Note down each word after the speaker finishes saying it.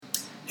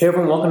Hey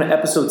everyone, welcome to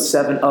episode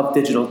 7 of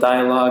Digital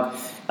Dialogue.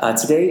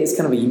 Today is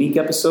kind of a unique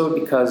episode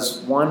because,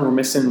 one, we're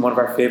missing one of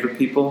our favorite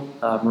people.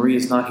 Marie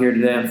is not here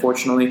today,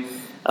 unfortunately,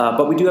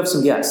 but we do have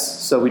some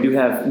guests. So we do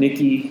have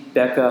Nikki,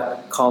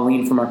 Becca,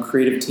 Colleen from our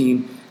creative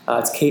team.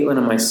 It's Caitlin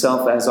and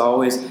myself, as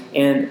always,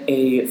 and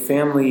a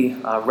family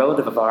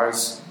relative of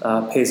ours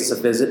pays us a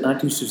visit.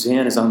 Auntie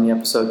Suzanne is on the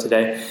episode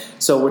today.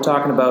 So we're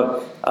talking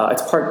about,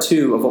 it's part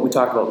 2 of what we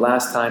talked about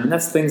last time, and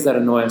that's things that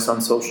annoy us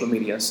on social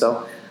media.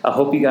 So I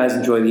hope you guys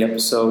enjoy the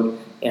episode,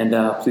 and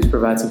please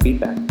provide some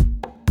feedback.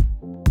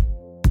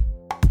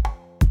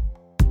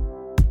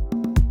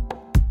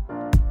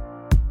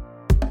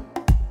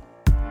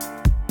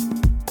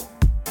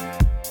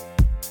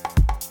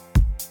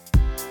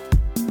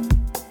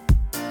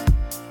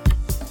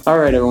 All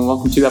right, everyone,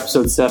 welcome to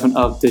episode 7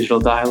 of Digital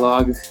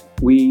Dialogue.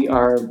 We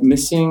are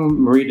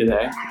missing Marie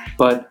today,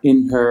 but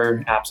in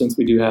her absence,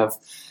 we do have,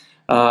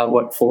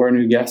 4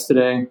 new guests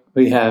today.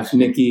 We have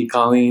Nikki,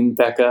 Colleen,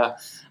 Becca,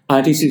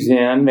 Auntie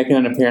Suzanne making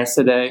an appearance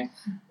today,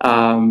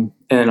 and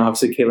then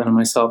obviously Caitlin and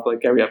myself,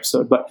 like every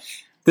episode. But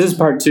this is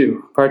part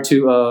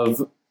 2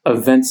 of a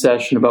vent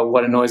session about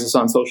what annoys us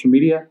on social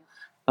media,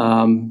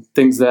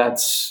 things that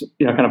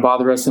kind of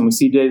bother us and we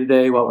see day to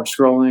day while we're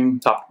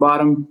scrolling, top to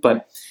bottom.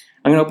 But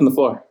I'm gonna open the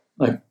floor.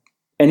 Like,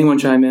 anyone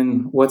chime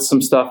in? What's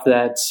some stuff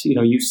that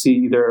you see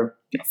either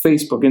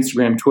Facebook,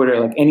 Instagram, Twitter,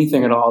 like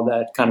anything at all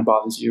that kind of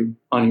bothers you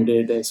on your day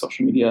to day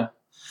social media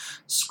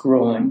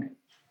scrolling?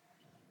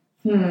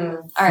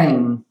 All right.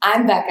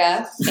 I'm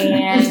Becca,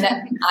 and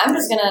I'm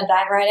just going to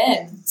dive right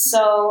in.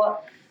 So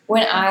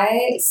when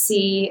I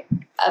see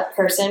a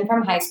person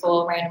from high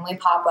school randomly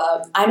pop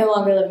up, I no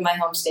longer live in my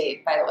home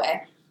state, by the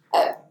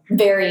way.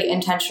 Very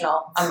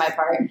intentional on my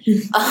part.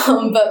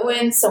 But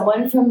when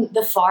someone from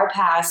the far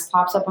past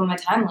pops up on my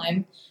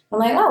timeline, I'm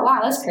like, oh, wow,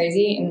 that's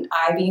crazy. And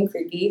I, being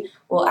creepy,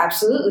 will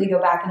absolutely go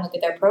back and look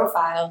at their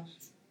profile.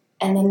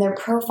 And then their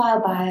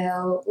profile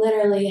bio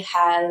literally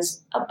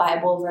has a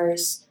Bible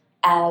verse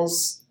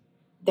as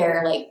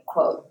their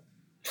quote.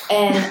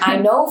 And I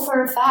know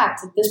for a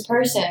fact that this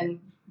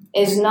person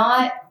is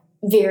not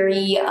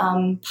very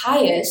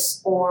pious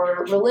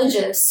or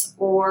religious,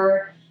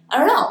 or I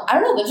don't know,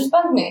 that just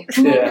bugged me.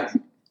 Yeah.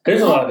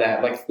 There's a lot of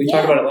that. Like we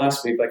talked about it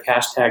last week, like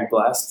hashtag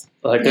blessed.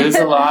 Like there's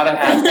a lot of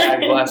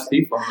hashtag blessed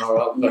people in the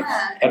world, but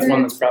that's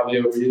one that's probably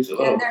overused a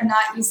little. And they're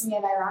not using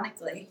it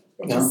ironically.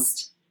 They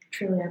just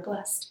truly are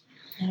blessed.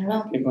 I don't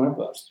know. People are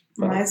blessed.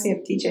 Reminds me of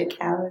DJ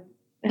Khaled.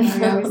 And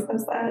he always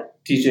says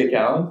that. DJ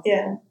Khaled?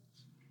 Yeah.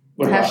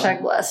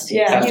 Hashtag blessed.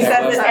 Yeah, hashtag he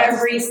says blessed. it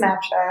every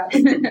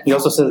Snapchat. He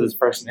also says his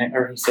first name,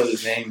 or he says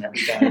his name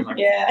every time. Like,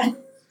 yeah.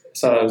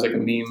 So it was like a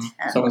meme.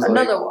 Someone's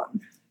Another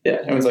one.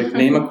 Yeah, it was like,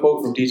 name a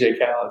quote from DJ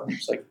Khaled. And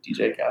it's like,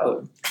 DJ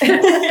Khaled.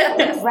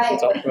 Right,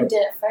 but who did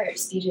it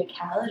first? DJ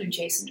Khaled or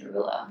Jason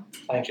Derulo?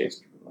 I think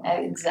Jason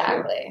Derulo.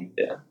 Exactly.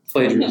 Yeah.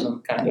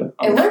 Plagiarism, kind of.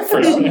 It worked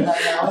for both of them,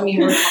 though. I mean,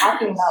 we're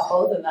talking about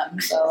both of them,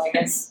 so I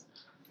guess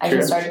I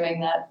can start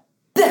doing that.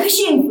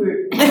 Passion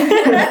fruit.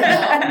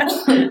 I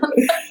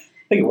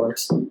think it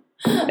works.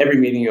 Every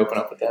meeting you open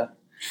up with that.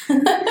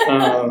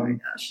 Oh my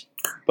gosh.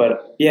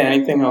 But yeah,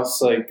 anything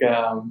else like,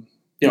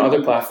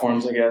 other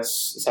platforms, I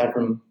guess, aside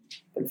from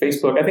like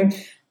Facebook. I think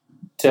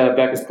to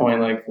Becca's point,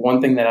 like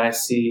one thing that I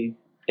see,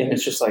 and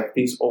it's just like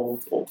these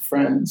old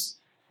friends,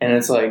 and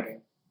it's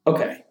like,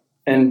 okay,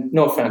 and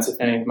no offense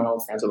if any of my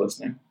old friends are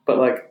listening, but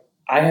like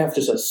I have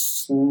just a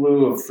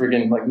slew of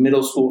friggin' like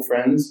middle school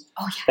friends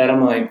that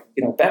I'm like,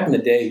 back in the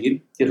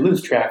day, you'd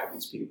lose track of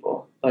these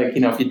people. Like,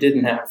 if you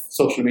didn't have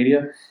social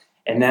media,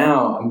 and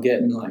now I'm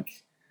getting like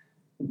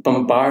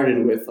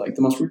bombarded with like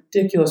the most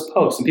ridiculous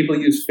posts, and people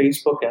use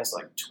Facebook as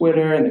like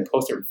Twitter, and they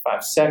post every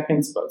 5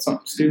 seconds about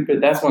something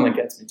stupid. That's one that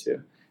gets me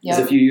too. Because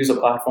if you use a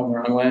platform the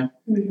wrong way,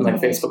 and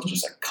like Facebook's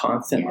just like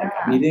constant, like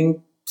I'm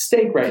eating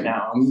steak right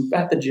now, I'm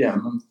at the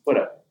gym, I'm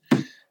whatever.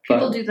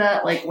 People do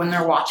that like when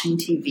they're watching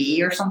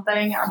TV or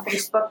something on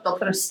Facebook. They'll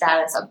put a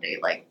status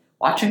update like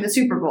watching the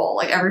Super Bowl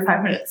like every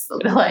 5 minutes. They'll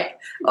be like,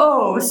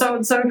 "Oh, so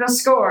and so just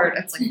scored."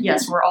 It's like,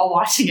 yes, we're all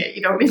watching it.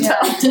 You don't need to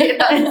update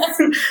us.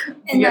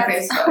 And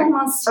that's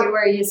almost too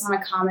where you just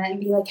want to comment and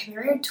be like, "Have you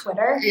ever heard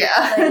Twitter?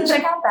 Yeah, Like,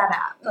 check out that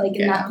app. Like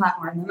in that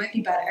platform, that might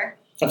be better."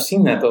 I've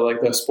seen that though,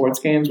 like the sports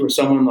games where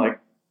someone like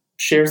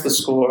shares the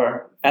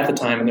score at the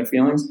time and their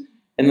feelings,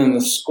 and then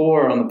the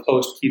score on the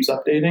post keeps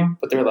updating,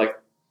 but they're like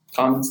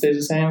comment stays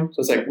the same.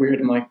 So it's like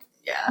weird. I'm like,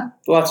 a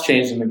lot's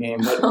changed in the game,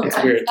 but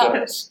it's weird.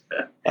 I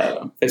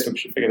don't know. Facebook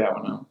should figure that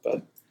one out.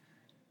 But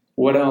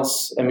what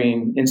else? I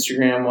mean,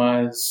 Instagram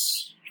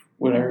wise,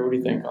 whatever. What do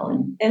you think,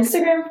 Colleen?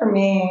 Instagram for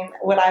me,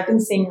 what I've been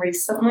seeing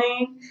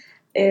recently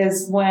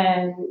is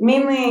when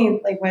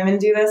mainly like women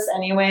do this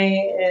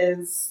anyway,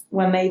 is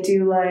when they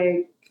do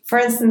like, for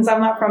instance, I'm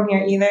not from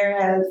here either,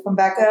 as from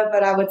Becca,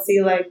 but I would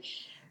see like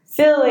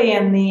Philly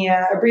and the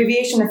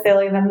abbreviation of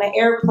Philly, then the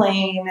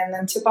airplane, and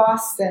then to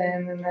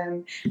Boston. And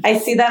then I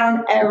see that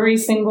on every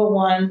single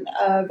one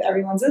of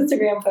everyone's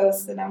Instagram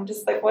posts. And I'm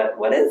just like,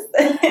 what is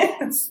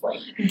this?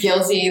 Like,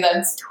 Guilty.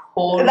 That's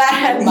totally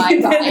That- my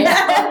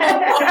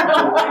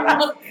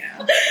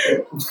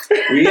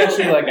We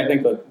actually I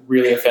think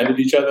really offended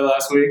each other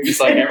last week. It's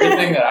like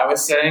everything that I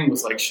was saying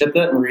was like shit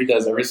that Marie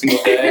does every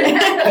single day,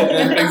 and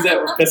then things that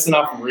were pissing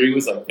off Marie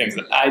was like things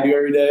that I do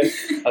every day.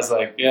 I was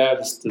like, yeah,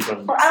 just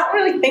Well, I don't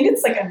really think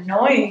it's like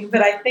annoying,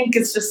 but I think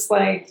it's just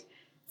like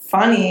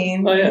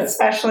funny, Oh, yeah.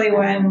 especially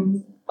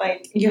when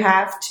like you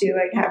have to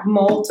like have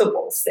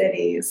multiple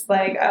cities.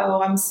 Like,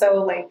 oh, I'm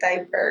so like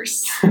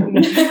diverse.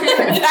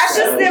 That's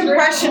just the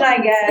impression I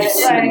get.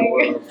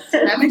 Like,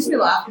 That makes me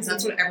laugh because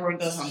that's what everyone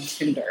does on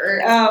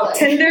Tinder. oh, Like,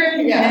 Tinder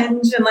and yeah.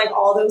 Hinge and like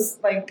all those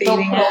like They'll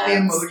dating put all the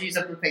apps.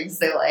 emojis of the things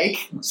they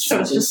like. So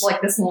it's just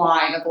like this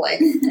line of like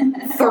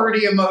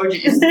 30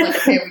 emojis. It's like,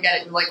 okay, we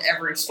got it in like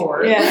every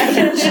sport.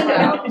 Yeah. Chill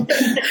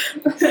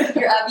out.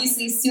 You're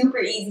obviously super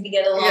easy to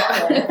get along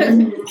Yeah.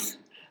 with.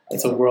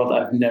 it's a world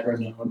I've never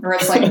known. Or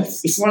it's like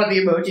one of the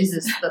emojis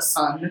is the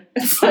sun.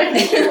 It's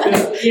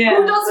like, Yeah.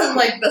 who doesn't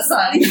like the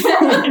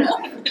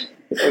sun?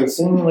 Oh,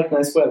 seeming like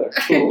nice weather.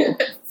 Cool.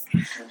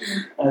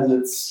 As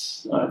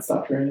it's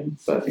stopped raining,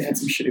 but we had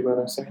some shitty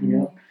weather a second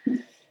ago.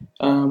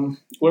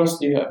 What else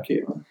do you have,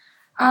 Caitlin?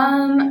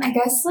 I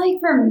guess like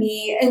for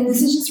me, and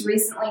this is just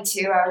recently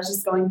too, I was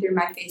just going through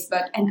my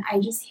Facebook and I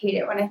just hate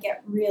it when I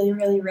get really,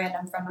 really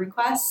random friend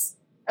requests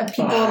of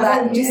people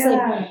that just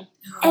like,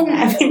 and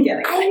I've been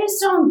getting I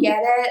just don't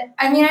get it.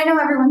 I mean, I know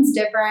everyone's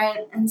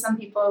different and some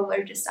people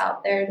are just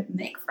out there to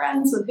make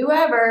friends with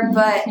whoever,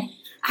 but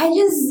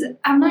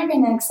I'm not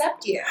going to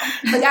accept you.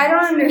 Like, I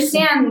don't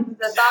understand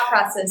the thought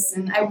process,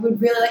 and I would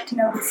really like to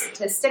know the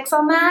statistics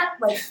on that.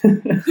 Like,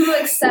 who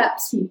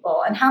accepts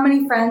people, and how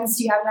many friends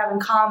do you have in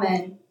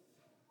common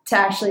to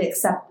actually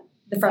accept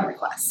the friend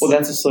request? Well,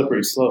 that's a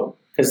slippery slope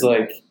because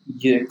like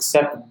you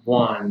accept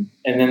one,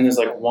 and then there's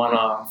like one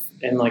off,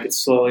 and like it's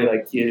slowly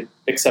like you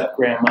accept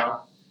grandma,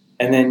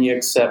 and then you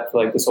accept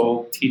like this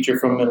old teacher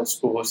from middle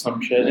school or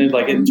some shit, and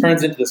it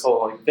turns into this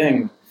whole like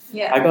thing.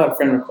 Yeah. I got a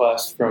friend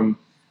request from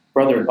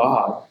Brother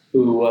Bob,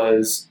 who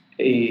was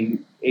a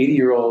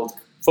 80-year-old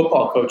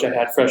football coach I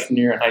had freshman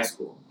year in high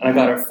school, and I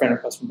got a friend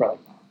request from Brother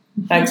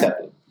Bob. I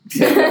accepted.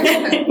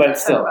 But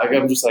still, like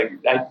I'm just like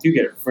I do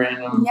get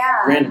random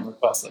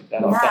requests like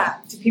that all the time.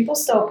 Do people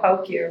still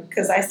poke you?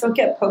 Because I still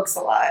get pokes a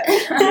lot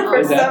for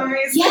Is that- some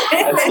reason. Yeah,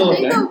 That's still a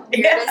thing. the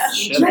weirdest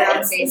Shit. feature on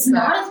Facebook. It's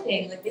not a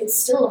thing. Like, it's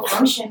still a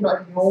function, but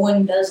like, no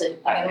one does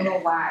it. I don't know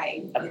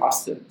why. I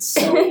lost it. It's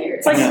so weird.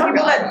 It's like Yeah.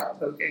 people that,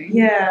 Poking.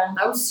 yeah.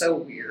 That was so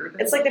weird.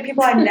 It's like the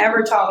people I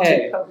never talk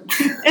Hey. to poke.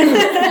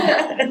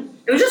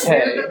 It was just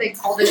Hey. weird that they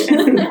called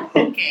it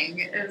poking.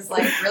 It was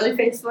like, really,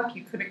 Facebook?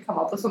 You couldn't come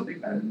up with something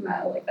better than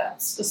that? Like,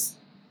 that's just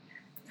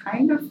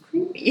kind of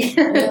creepy.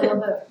 A little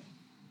bit.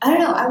 I don't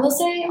know. I will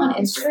say on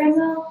Instagram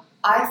though,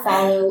 I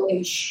follow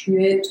a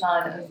shit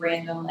ton of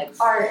random like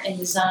art and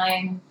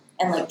design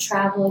and like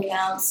travel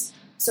accounts.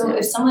 So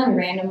if someone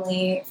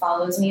randomly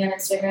follows me on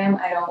Instagram,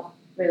 I don't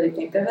really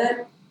think of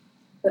it.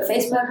 But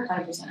Facebook,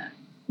 100%.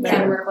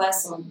 Random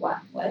requests, I'm like,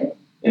 what?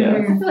 Yeah.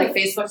 I feel like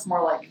Facebook's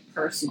more like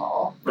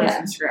personal, whereas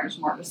Instagram's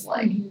more just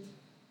like,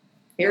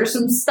 here's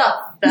some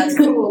stuff that's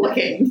cool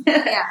looking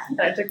Yeah.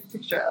 that I took a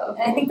picture of.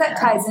 And I think that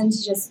ties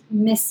into just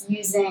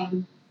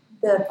misusing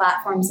the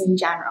platforms in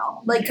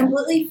general. Like,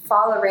 completely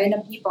follow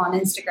random people on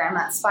Instagram,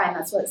 that's fine,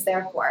 that's what it's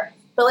there for.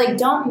 But, like,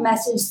 don't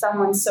message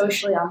someone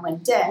socially on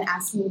LinkedIn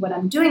asking me what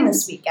I'm doing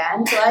this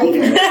weekend. Like,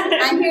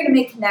 I'm here to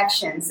make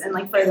connections and,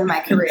 like, further my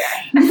career.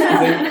 There's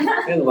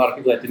a lot of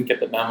people that didn't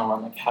get the memo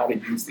on like how to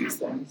use these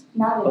things.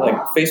 Not at But like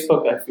all.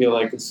 Facebook, I feel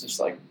like it's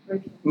just like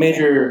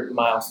major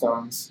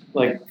milestones,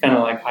 like kind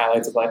of like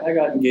highlights of like I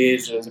got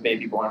engaged as a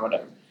baby born,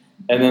 whatever.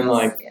 And then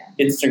like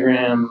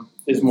Instagram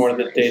is more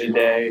the day to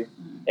day,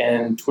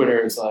 and Twitter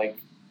is like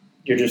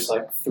you're just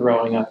like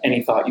throwing up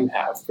any thought you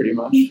have, pretty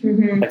much.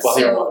 Mm-hmm. Like while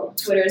you're So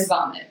Twitter's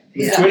vomit.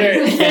 Yeah.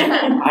 Twitter,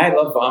 I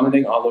love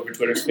vomiting all over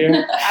Twitter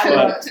sphere. I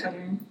love Twitter.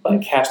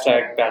 Like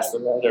hashtag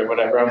Bachelorette or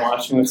whatever I'm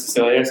watching with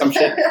Cecilia or some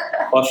shit.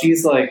 While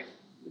she's like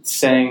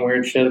saying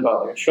weird shit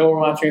about like a show we're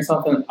watching or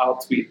something, I'll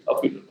tweet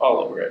it all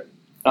over it.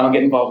 I'll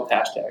get involved with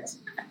hashtags.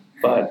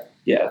 But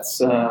yeah, it's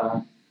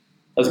that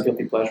was a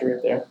guilty pleasure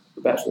right there.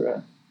 The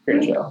Bachelorette,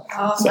 great show.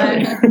 Oh,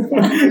 Sorry. I'm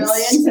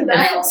really into I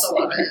that. also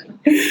love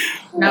it.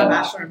 Now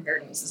Bachelor in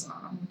Paradise is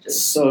on, which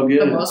is So the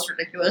good. most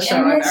ridiculous show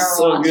And I've it's ever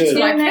so watched. good.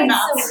 And I Two nights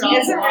cannot a week. stop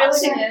Is it really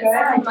watching that it.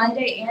 good? On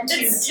Monday and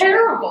Tuesday. It's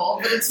terrible,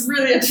 but it's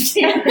really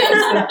entertaining.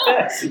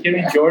 Yes,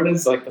 Jimmy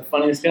Jordan's like the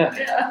funniest guy.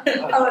 Yeah.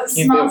 Oh, a Can't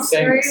small believe I'm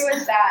saying story this.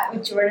 with that,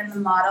 with Jordan the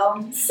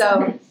model.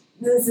 So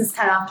this is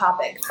kind of off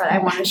topic, but I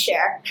want to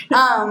share.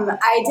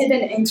 I did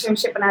an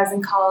internship when I was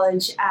in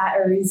college at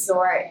a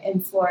resort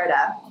in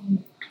Florida.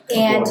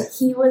 And boy.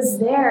 he was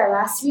there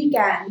last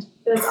weekend.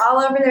 It was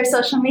all over their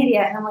social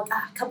media, and I'm like,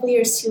 a couple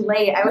years too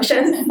late. I wish I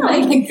was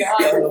like,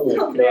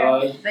 Oh my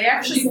god. They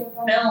actually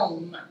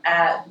film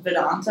at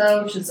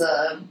Vedanta, which is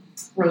a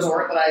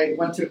resort that I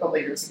went to a couple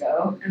of years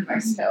ago in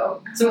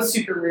Mexico. So it's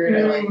super weird.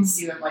 I like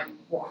see them like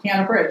walking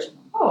on a bridge.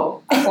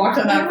 Oh, I walked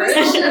on that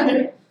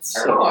bridge.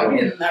 Started walking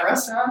in that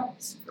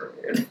restaurant. Super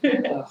weird.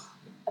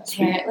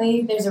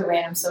 Apparently, there's a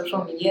random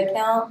social media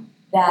account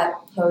that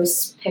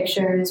posts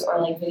pictures or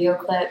like video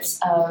clips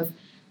of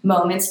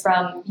moments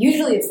from,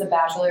 usually it's The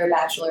Bachelor or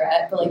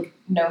Bachelorette, but like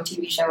no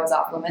TV show is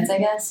off limits, I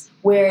guess,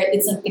 where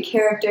it's like the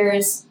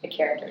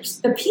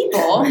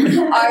people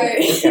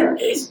are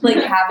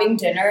like having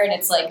dinner and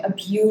it's like a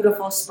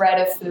beautiful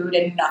spread of food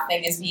and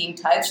nothing is being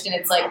touched and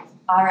it's like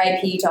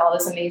RIP to all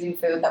this amazing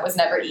food that was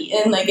never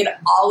eaten, like in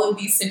all of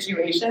these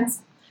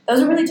situations. That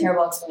was a really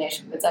terrible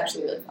explanation, but it's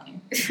actually really funny.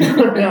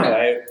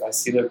 No, I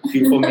see the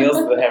beautiful meals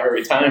that they have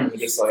every time and they're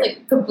just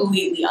Like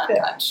completely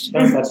untouched.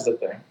 no touch the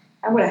thing.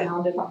 I would have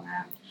hounded on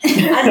that.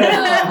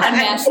 On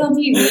national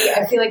TV,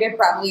 I feel like I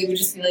probably would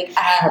just be like,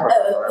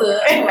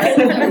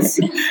 I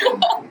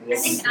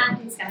think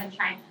Auntie's gonna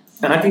chime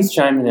in. Auntie's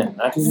chiming in.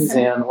 Auntie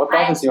Suzanne, what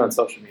bothers you on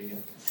social media?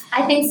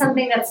 I think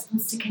something that's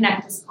supposed to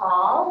connect us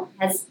all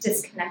has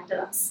disconnected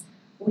us.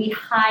 We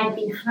hide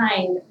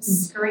behind a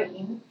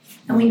screen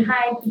and we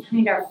hide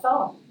behind our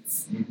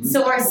phones. Mm-hmm.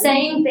 So we're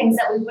saying things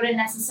that we wouldn't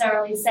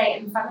necessarily say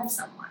in front of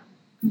someone.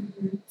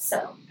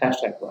 So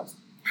Hashtag blessed.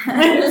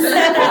 That's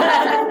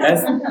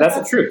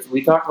the truth.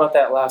 We talked about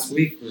that last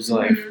week. It was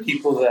like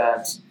people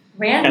that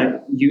random. kind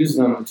of use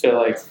them to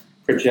like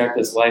project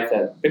this life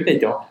that maybe they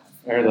don't have,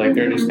 or like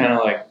they're just kind of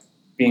like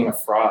being a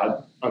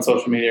fraud on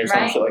social media or some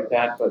Right. shit like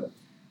that. But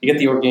you get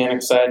the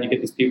organic side. You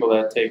get these people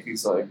that take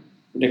these like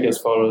ridiculous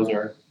photos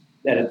or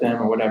edit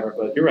them or whatever.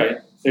 But you're right.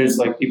 There's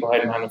like people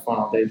hiding behind the phone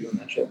all day doing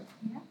that shit.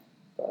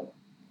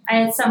 I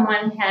had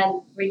someone had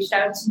reached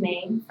out to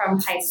me from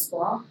high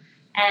school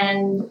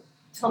and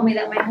told me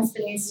that my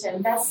husband needs to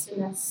invest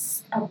in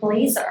a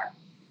blazer.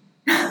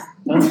 Because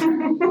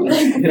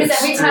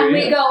every time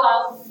we go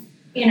out,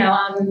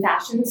 I'm in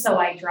fashion, so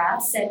I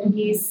dress, and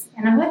he's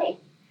in a hoodie.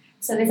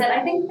 So they said,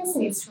 I think Chris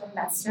needs to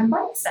invest in a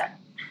blazer.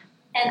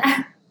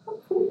 And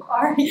who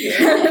are you?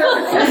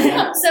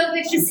 So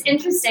it's just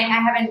interesting. I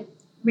haven't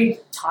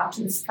talked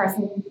to this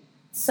person in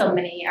so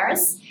many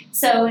years.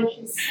 So it's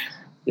just,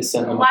 Just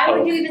send them a why post.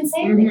 would you even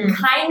say anything?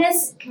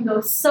 Kindness can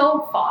go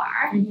so far,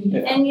 Yeah.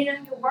 and your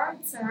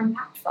words are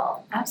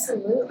impactful.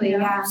 Absolutely,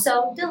 Yeah.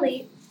 So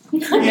delete.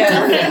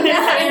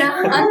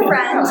 Yeah.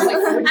 Unfriend. Like,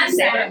 would you I'm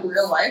say sorry. it in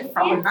real life?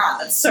 Probably not.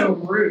 That's so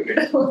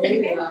rude. We'll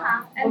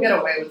Yeah. get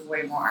away with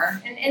way more.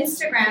 And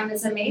Instagram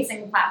is an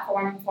amazing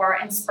platform for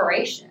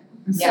inspiration.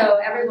 Yeah. So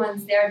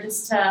everyone's there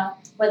just to,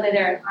 whether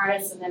they're an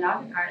artist or they're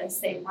not an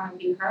artist, they want to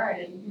be heard,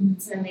 and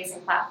it's an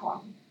amazing platform.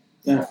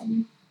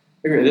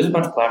 There's a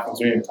bunch of platforms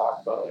we didn't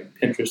talk about, like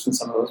Pinterest and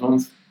some of those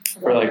ones,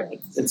 for like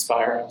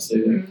inspire,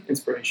 obviously, like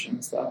inspiration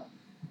and stuff.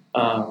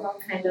 We all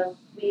kind of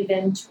weave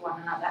into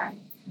one another.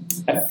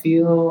 I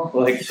feel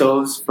like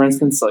those, for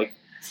instance, like,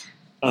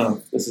 I don't know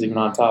if this is even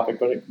on topic,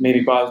 but it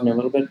maybe bothers me a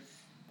little bit,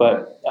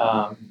 but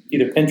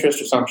either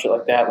Pinterest or some shit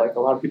like that, like a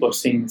lot of people are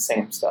seeing the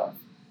same stuff.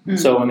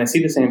 So when they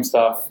see the same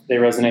stuff, they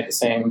resonate the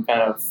same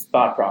kind of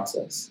thought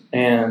process.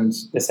 And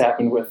this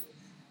happened with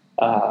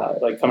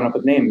like coming up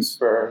with names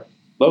for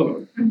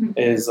Logan.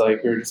 Is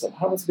like, we were just like,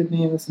 oh, what's a good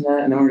name, this and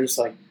that, and then we we're just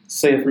like,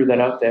 say I threw that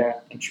out there,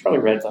 and she probably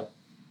read like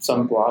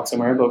some blog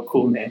somewhere about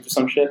cool names or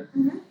some shit,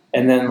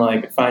 and then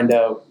like find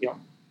out,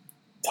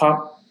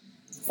 top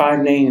 5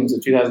 names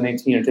of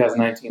 2018 or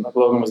 2019, like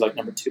Logan was like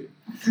number 2.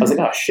 I was like,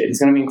 oh shit, he's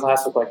gonna be in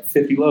class with like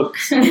 50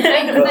 Logans. But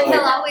he'll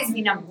always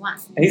be number one.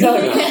 He's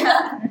always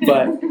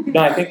but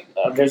no, I think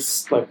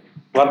there's like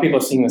a lot of people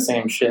are seeing the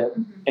same shit,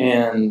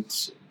 and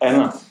I don't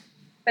know.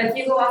 But if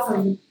you go off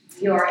of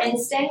your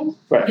instinct,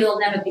 Right. you'll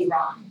never be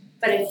wrong.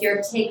 But if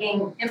you're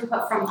taking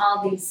input from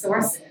all these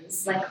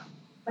sources, like,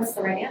 what's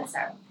the right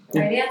answer? The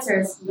right answer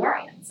is your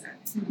answer.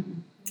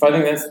 So I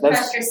think that's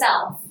Trust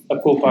yourself. a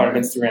cool part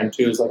of Instagram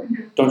too, is like,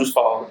 don't just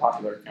follow the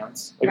popular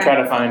accounts. Like, try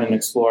to find and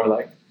explore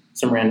like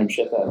some random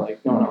shit that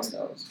like no one else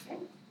knows.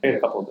 I got a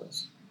couple of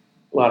those.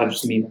 A lot of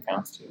just meme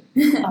accounts too.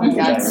 Oh,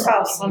 yeah.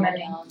 Oh, so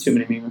many. Too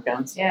many meme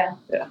accounts. Yeah.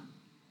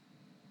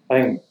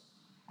 I think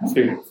I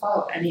don't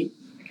follow any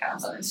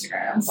accounts on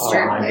Instagram. Oh my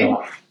Certainly.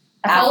 god.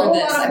 I follow After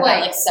a this, lot I've of got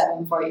like like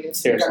 7 for you.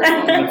 Seriously.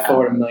 I look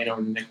forward 1 million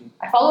over to Nikki.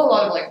 I follow a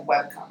lot of like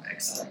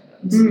webcomics.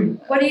 Like those.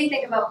 What do you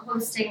think about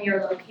posting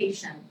your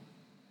location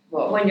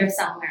Whoa. when you're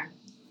somewhere?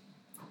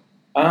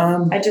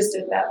 I just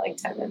did that like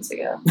 10 minutes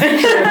ago. And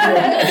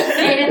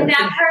if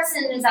that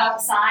person is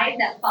outside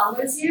that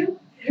follows you,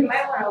 you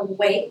might want to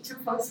wait to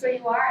post where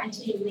you are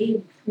until you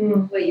leave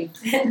where you've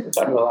been. We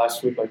talked about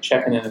last week, like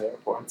checking into the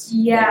airports.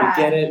 Yeah. Like,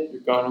 we get it.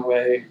 You're going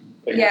away.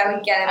 But Yeah,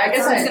 we get it. I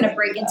guess Someone's I- gonna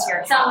break into your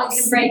house. Someone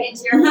can break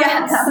into your house.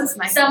 Yeah, that was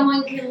my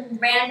Someone can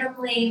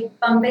randomly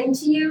bump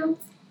into you,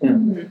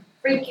 Yeah.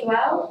 freak you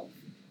out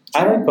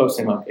I like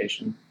posting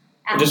location,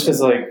 after, just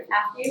because like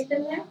after you've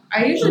been there.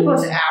 I usually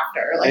post it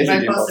after. I Like if usually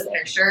I do post post a that.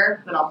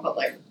 picture, then I'll put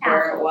like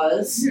where it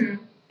was.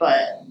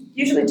 But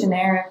Usually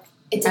generic.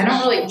 It's I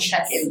don't really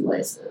check in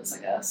places,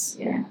 I guess.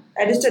 Yeah.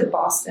 I just did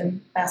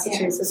Boston,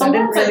 Massachusetts.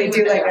 Sometimes I didn't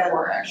really do like a.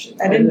 airport,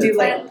 actually. I didn't do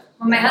like.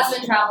 When my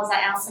husband travels, I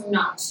ask him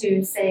not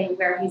to say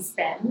where he's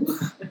been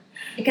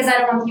because I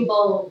don't want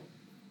people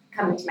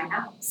coming to my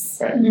house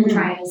Right. and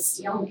trying to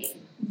steal me.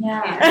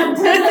 Yeah.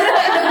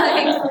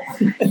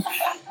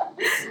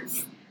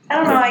 I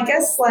don't know. I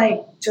guess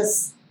like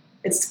just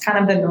it's kind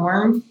of the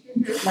norm.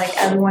 Like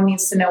everyone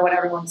needs to know what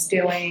everyone's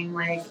doing.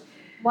 Like,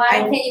 Why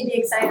can't you be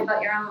excited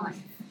about your own life?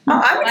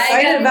 I'm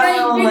excited about my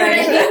own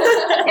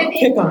life.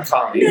 Pick on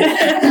Connie.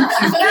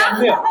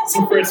 Yeah, it's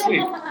her first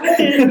week.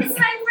 It's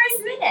my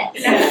first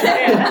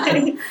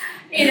minute.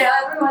 You know,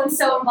 everyone's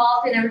so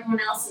involved in everyone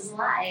else's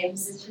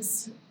lives. It's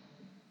just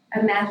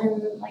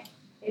imagine like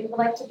they would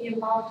like to be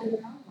involved in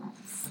their own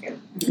lives.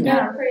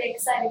 Yeah, a pretty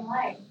exciting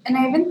life. And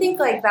I even think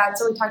like that's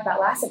what we talked about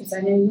last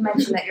episode. And you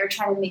mentioned that you're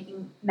trying to make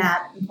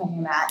Matt.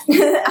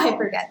 I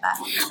forget that.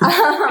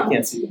 I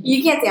can't see you.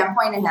 You can't see. I'm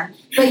pointing at him.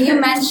 But you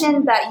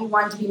mentioned that you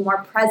want to be more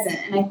present,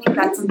 and I think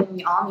that's something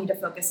we all need to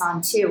focus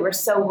on too. We're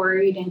so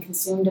worried and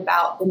consumed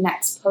about the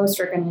next post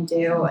we're going to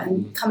do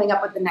and coming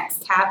up with the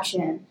next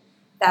caption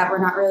that we're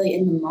not really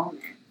in the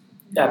moment.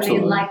 How many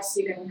Absolutely. likes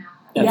you're gonna have?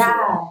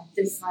 Yeah.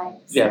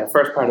 Dislikes. Yeah, the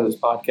first part of this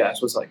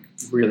podcast was like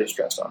really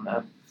stressed on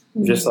that.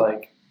 Just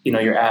like, you know,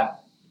 you're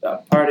at a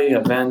party,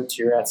 event,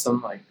 you're at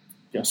some like,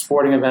 you know,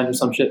 sporting event or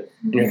some shit,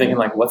 and you're thinking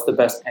like, what's the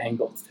best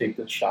angle to take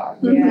this shot?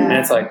 And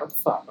it's like, what the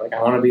fuck? Like,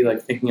 I want to be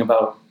like thinking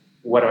about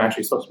what I'm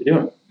actually supposed to be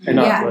doing, and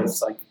not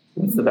what's like,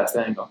 what's the best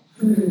angle?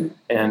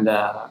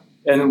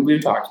 And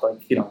we've talked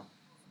like, you know,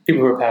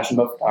 people who are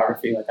passionate about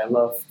photography. Like, I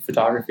love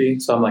photography,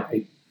 so I'm like,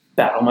 I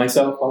battle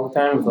myself all the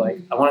time with like,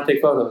 I want to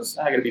take photos.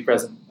 I got to be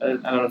present. I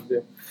don't know what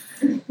to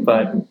do.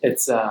 But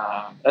it's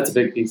that's a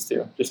big piece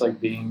too. Just like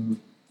being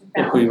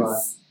who you are.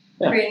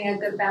 Yeah. Creating a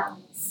good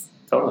balance.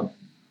 Totally.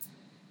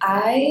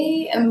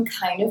 I am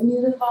kind of new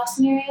to the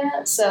Boston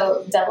area,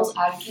 so devil's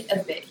advocate a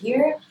bit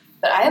here,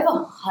 but I have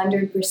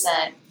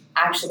 100%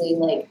 actually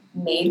like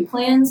made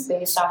plans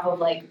based off of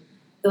like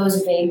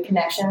those vague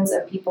connections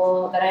of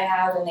people that I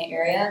have in the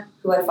area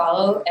who I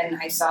follow, and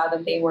I saw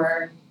that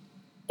they're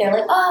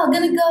like, oh, I'm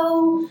gonna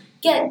go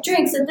get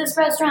drinks at this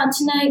restaurant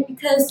tonight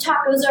because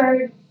tacos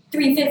are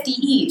 $3.50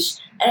 each.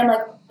 And I'm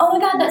like, oh my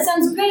god, that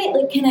sounds great.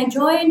 Like, can I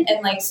join?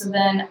 And like, so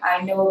then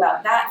I know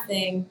about that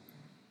thing.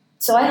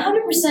 So I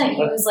 100%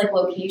 use like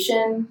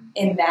location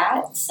in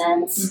that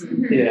sense.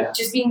 Yeah.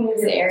 Just being new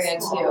to the area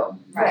too.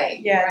 Right.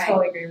 Yeah, Right. I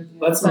totally agree with you.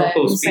 That's one of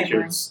But those same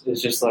features.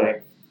 It's just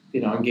like,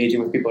 you know,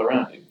 engaging with people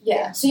around you.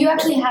 Yeah. So you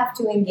actually have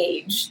to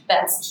engage.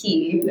 That's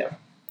key. Yeah.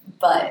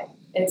 But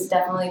it's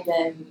definitely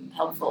been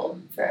helpful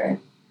for.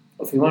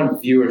 If you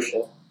want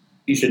viewership,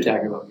 you should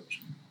tag your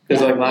location.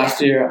 Because like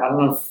last year, I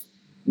don't know if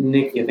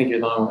Nikki, I think you're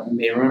the only one that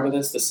may remember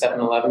this, the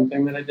 7-Eleven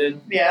thing that I did.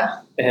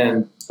 Yeah.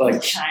 And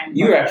like, Time.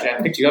 you were actually,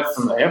 I picked you up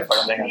from the airport,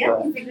 I think.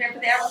 Yeah, you picked me up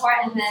at the airport,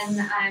 and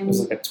then It was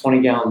like a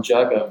 20-gallon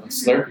jug of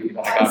Slurpee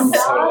that I got from the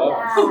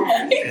 7-Eleven.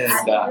 And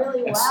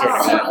really I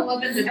swear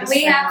to God, And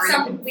we have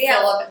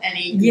fill up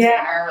any Yeah.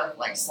 container with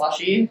like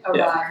slushy. Oh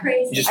Yeah. god.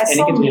 crazy. just I any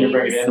saw container,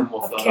 bring it memes in, and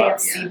we'll of fill it up.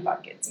 KFC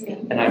buckets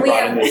being And I We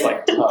brought have- in this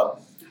like tub.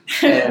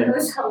 It And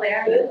was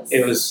hilarious.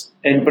 it was,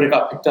 but it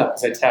got picked up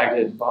because I tagged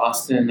it in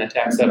Boston, I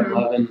tagged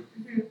 7-Eleven.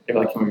 They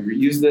were like, can we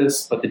reuse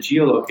this? But the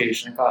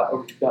geolocation got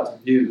over 2,000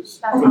 views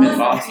That's within awesome.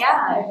 Boston.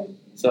 Yeah.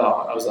 So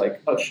I was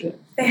like, oh shit.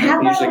 They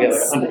have that usually on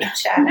get like 100.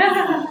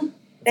 Snapchat.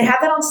 They have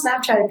that on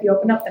Snapchat. If you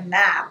open up the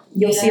map,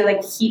 you'll see Yeah.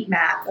 like heat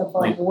map of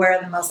like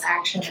where the most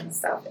action and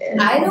stuff is.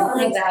 I don't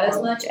like that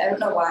as much. I don't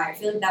know why. I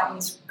feel like that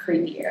one's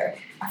creepier.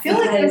 I feel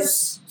like Because-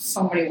 there's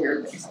so many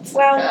weird things on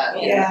Well,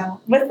 Snapchat. yeah.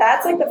 With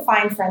that's like the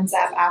Find Friends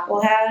app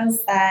Apple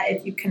has. That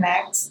if you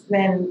connect,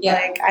 then Yeah.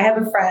 like I have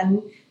a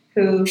friend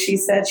who she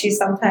said she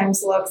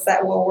sometimes looks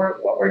at what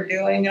we're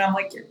doing, and I'm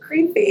like, you're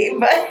creepy,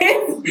 but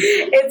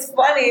it's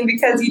funny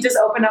because you just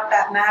open up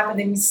that map and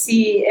then you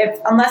see if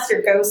unless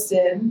you're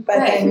ghosted, but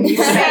then you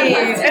see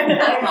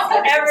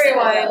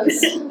everyone.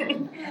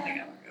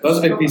 That was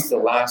a big piece of the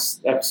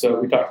last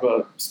episode. We talked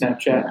about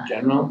Snapchat in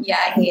general. Yeah,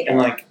 I hate And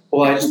it. like,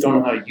 well, I just don't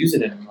know how to use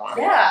it anymore.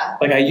 Yeah.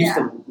 Like I used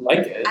to like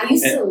it. I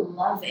used and, to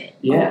love it.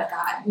 Yeah. Oh my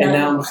god. and No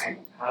now I'm more. just like,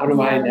 how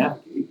do I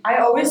navigate? I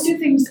always do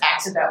things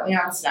accidentally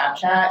on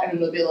Snapchat, and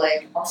it'll be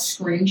like, I'll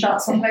screenshot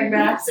something by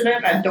accident,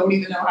 and I don't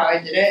even know how I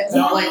did it.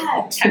 And I'll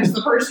like text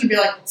the person and be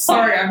like,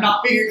 sorry, I'm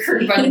not being a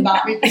creep, I did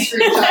not make the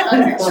screenshot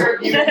that picture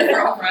of you and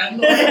your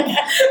girlfriend. Like,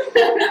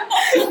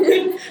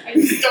 I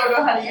just don't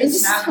know how to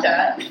use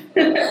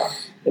Snapchat.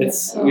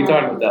 We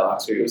talked about that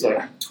last week. It was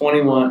like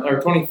 21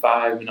 or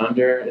 25 and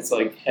under. It's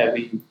like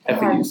heavy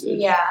usage.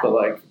 Yeah. But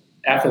like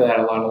after that,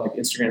 a lot of like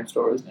Instagram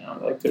stories now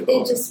like took It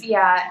over. just,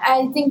 yeah,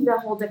 I think the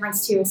whole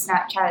difference too is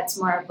Snapchat, it's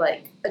more of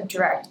like a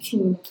direct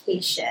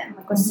communication.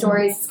 Like with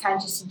stories, it's kind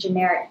of just a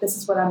generic, this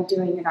is what I'm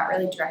doing, you're not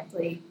really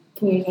directly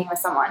communicating with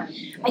someone.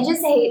 I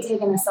just hate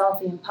taking a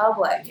selfie in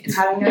public and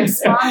having to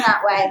respond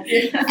that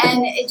way.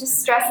 And it just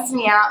stresses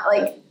me out.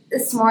 Like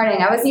this morning,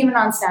 I wasn't even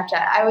on Snapchat.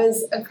 I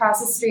was across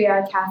the street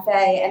at a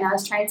cafe and I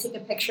was trying to take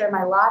a picture of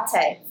my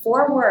latte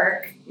for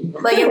work.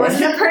 Like it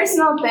wasn't a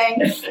personal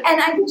thing.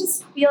 And I could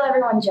just feel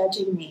everyone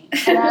judging me.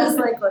 And I was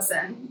like,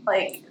 listen,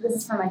 like this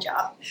is for my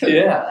job.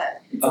 Yeah.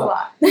 But it's a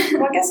lot.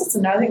 Well, I guess it's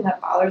another thing that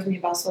bothers me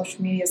about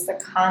social media is the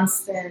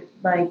constant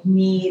like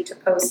need to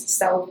post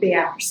selfie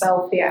after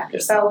selfie after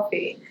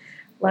selfie.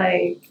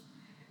 Like,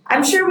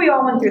 I'm sure we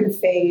all went through the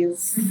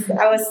phase.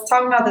 I was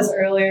talking about this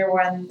earlier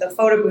when the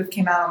photo booth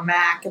came out on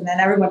Mac, and then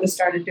everyone just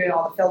started doing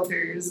all the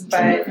filters.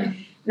 But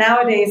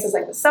nowadays, it's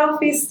like the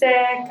selfie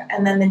stick,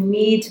 and then the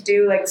need to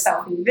do like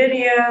selfie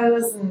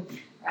videos. And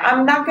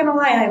I'm not gonna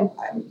lie,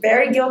 I'm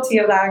very guilty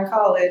of that in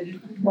college.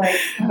 Like,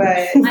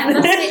 but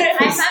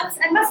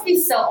I must be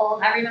so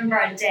old. I remember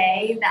a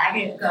day that I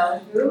could go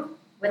through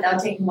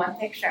without taking one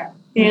picture.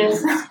 yeah.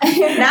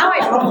 Now I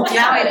don't.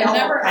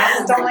 I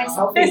just don't like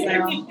selfies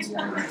now.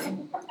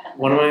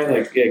 One of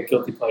my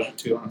guilty pleasure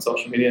too on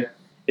social media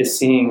is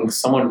seeing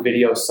someone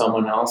video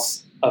someone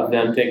else of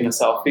them taking a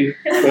selfie.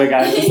 Where the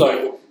guy's just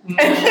like,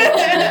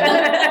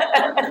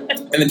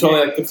 and then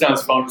totally like puts down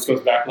his phone, just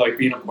goes back to like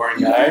being a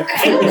boring guy.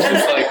 He's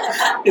just like,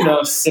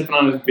 sipping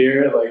on his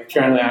beer, like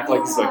trying to act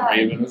like he's like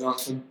raving or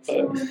something.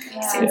 But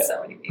I've seen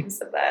so many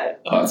memes of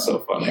that. oh, it's so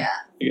funny. Yeah.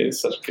 You get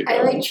such a kick I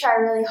out of it. try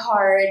really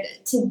hard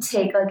to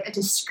take like a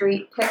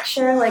discreet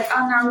picture. Like,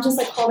 oh no, I'm just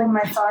like holding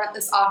my phone at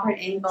this awkward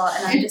angle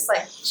and I'm just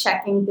like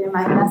checking through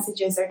my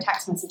messages or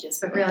text messages,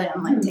 but really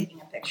I'm like taking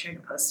a picture to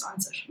post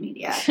on social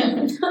media.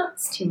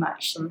 It's too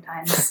much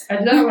sometimes. I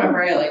do that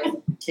whenever I like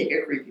take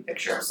a creepy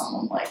picture of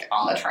someone like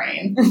on the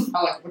train. I'm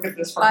like, look at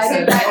this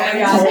person.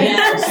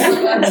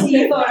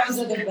 Tea photos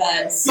are the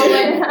best. But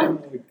like, Oh,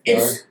 my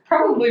it's God.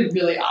 probably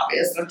really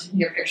obvious that I'm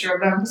taking a picture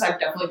of them because I've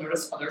definitely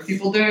noticed other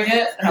people doing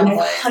it, and I'm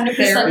like, 100% they're did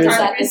trying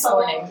that to be this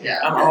someone. morning. Yeah.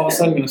 I'm all of a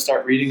sudden going to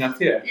start reading up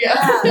here.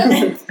 Yeah.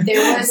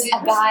 There was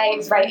a guy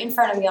right in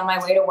front of me on my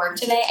way to work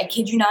today. I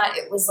kid you not,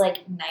 it was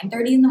like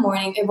 9:30 in the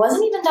morning. It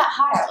wasn't even that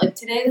hot out. Like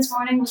today, this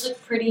morning was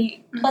like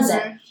pretty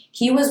pleasant.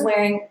 He was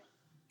wearing,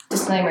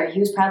 disclaimer, he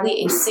was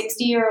probably a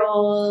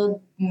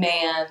 60-year-old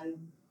man.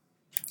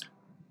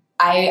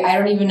 I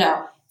don't even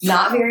know.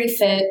 Not very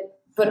fit,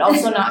 but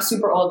also not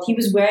super old. He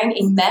was wearing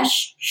a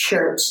mesh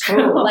shirt.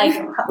 Like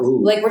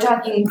Ooh. we're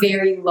talking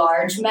very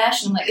large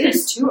mesh. And I'm like, it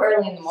is too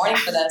early in the morning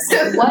for this.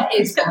 Like, what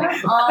is going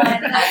on?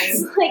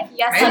 It's like Maybe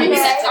yesterday.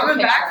 he's coming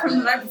back from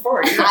the night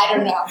before. You know?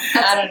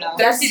 I don't know.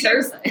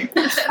 Thursday.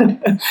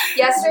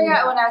 Yesterday,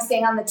 when I was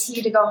getting on the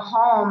T to go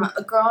home,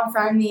 a girl in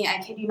front of me,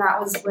 I kid you not,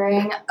 was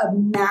wearing a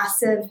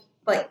massive,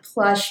 like,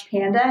 plush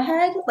panda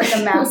head, like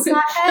a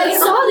mascot head. I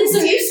saw this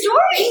in your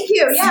story. Thank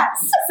you, yeah.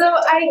 So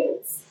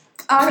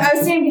I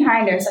was standing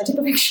behind her, so I took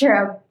a picture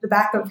of the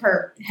back of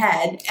her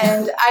head,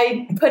 and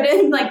I put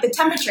in, like, the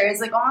temperature.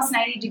 It's, like, almost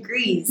 90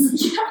 degrees.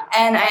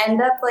 And I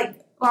ended up, like,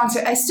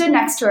 I stood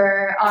next to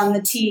her on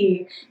the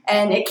T,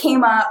 and it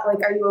came up,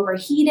 like, are you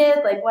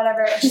overheated? Like,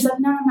 whatever. And she's like,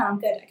 no, I'm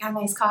good. I got a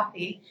nice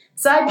coffee.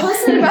 So I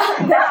posted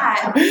about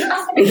that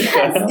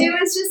because it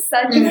was just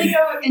such an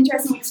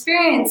interesting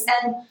experience.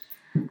 And,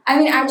 I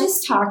mean, I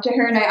just talked to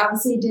her, and I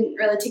obviously didn't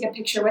really take a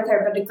picture with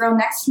her, but a girl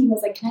next to me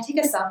was like, can I take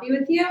a selfie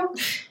with you?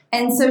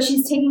 And so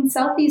she's taking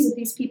selfies with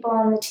these people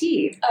on the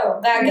T.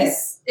 Oh, that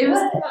It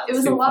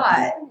was a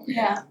lot.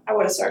 Yeah. I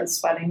would have started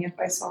sweating if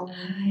I saw them.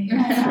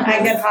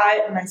 I get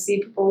hot and I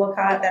see people look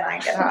hot, then I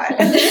get hot.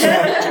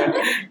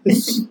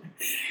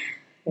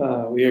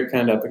 We are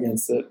kind of up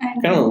against it.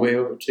 Kind of way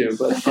over too,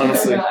 but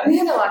honestly, We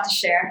had a lot to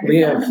share.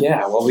 we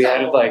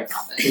added like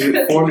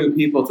 4 new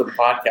people to the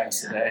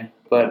podcast today,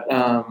 but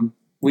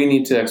we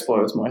need to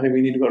explore this more. I think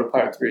we need to go to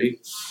part 3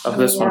 of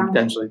this one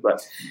potentially,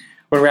 but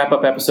we're going to wrap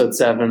up episode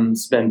 7.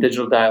 It's been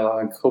Digital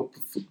Dialogue.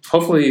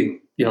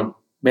 Hopefully,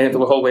 made it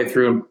the whole way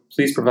through. And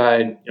please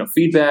provide,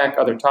 feedback,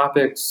 other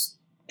topics,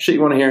 shit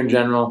you want to hear in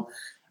general.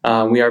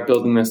 We are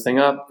building this thing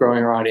up,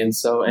 growing our audience,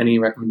 so any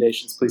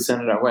recommendations, please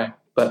send it our way.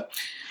 But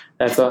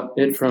that's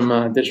it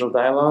from Digital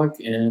Dialogue,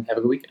 and have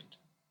a good weekend.